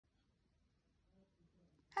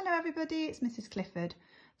Hello everybody, it's Mrs. Clifford.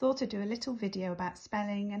 Thought I'd do a little video about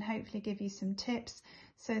spelling and hopefully give you some tips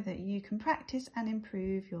so that you can practice and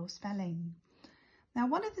improve your spelling. Now,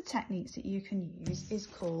 one of the techniques that you can use is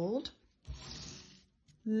called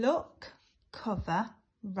look, cover,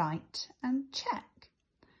 write and check.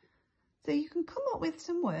 So you can come up with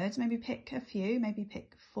some words, maybe pick a few, maybe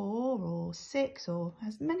pick 4 or 6 or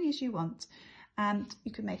as many as you want, and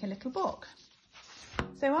you can make a little book.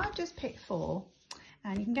 So I've just picked 4.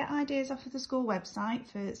 And you can get ideas off of the school website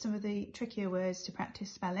for some of the trickier words to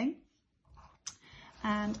practice spelling.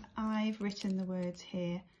 And I've written the words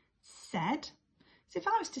here, said. So if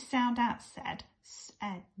I was to sound out said,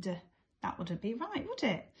 that wouldn't be right, would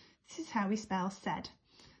it? This is how we spell said.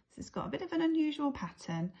 So it's got a bit of an unusual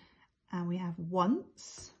pattern. And we have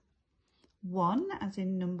once, one as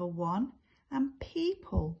in number 1, and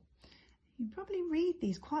people. You probably read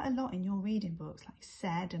these quite a lot in your reading books, like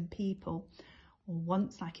said and people. Or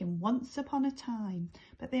once, like in once upon a time,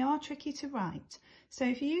 but they are tricky to write. So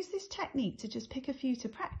if you use this technique to just pick a few to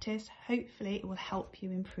practice, hopefully it will help you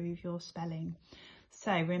improve your spelling.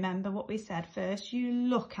 So remember what we said first, you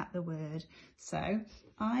look at the word. So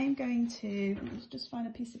I'm going to, let's just find a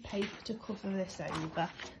piece of paper to cover this over.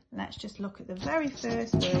 Let's just look at the very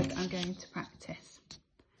first word I'm going to practice.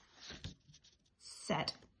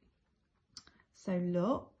 Said. So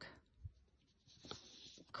look,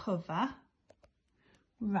 cover,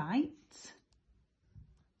 write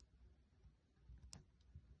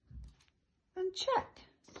and check.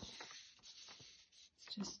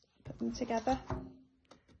 Just put them together.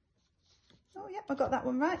 Oh yep, I got that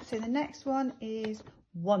one right. So the next one is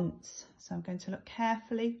once. So I'm going to look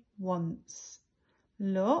carefully. Once.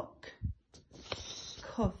 Look,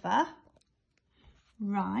 cover,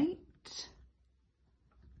 write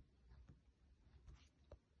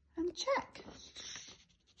and check.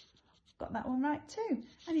 Got that one right too,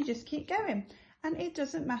 and you just keep going, and it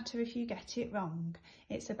doesn't matter if you get it wrong.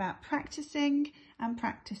 It's about practicing and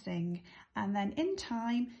practicing, and then in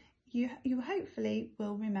time you hopefully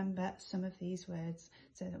will remember some of these words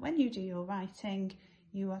so that when you do your writing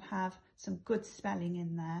you will have some good spelling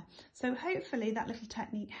in there. So hopefully that little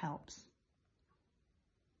technique helps.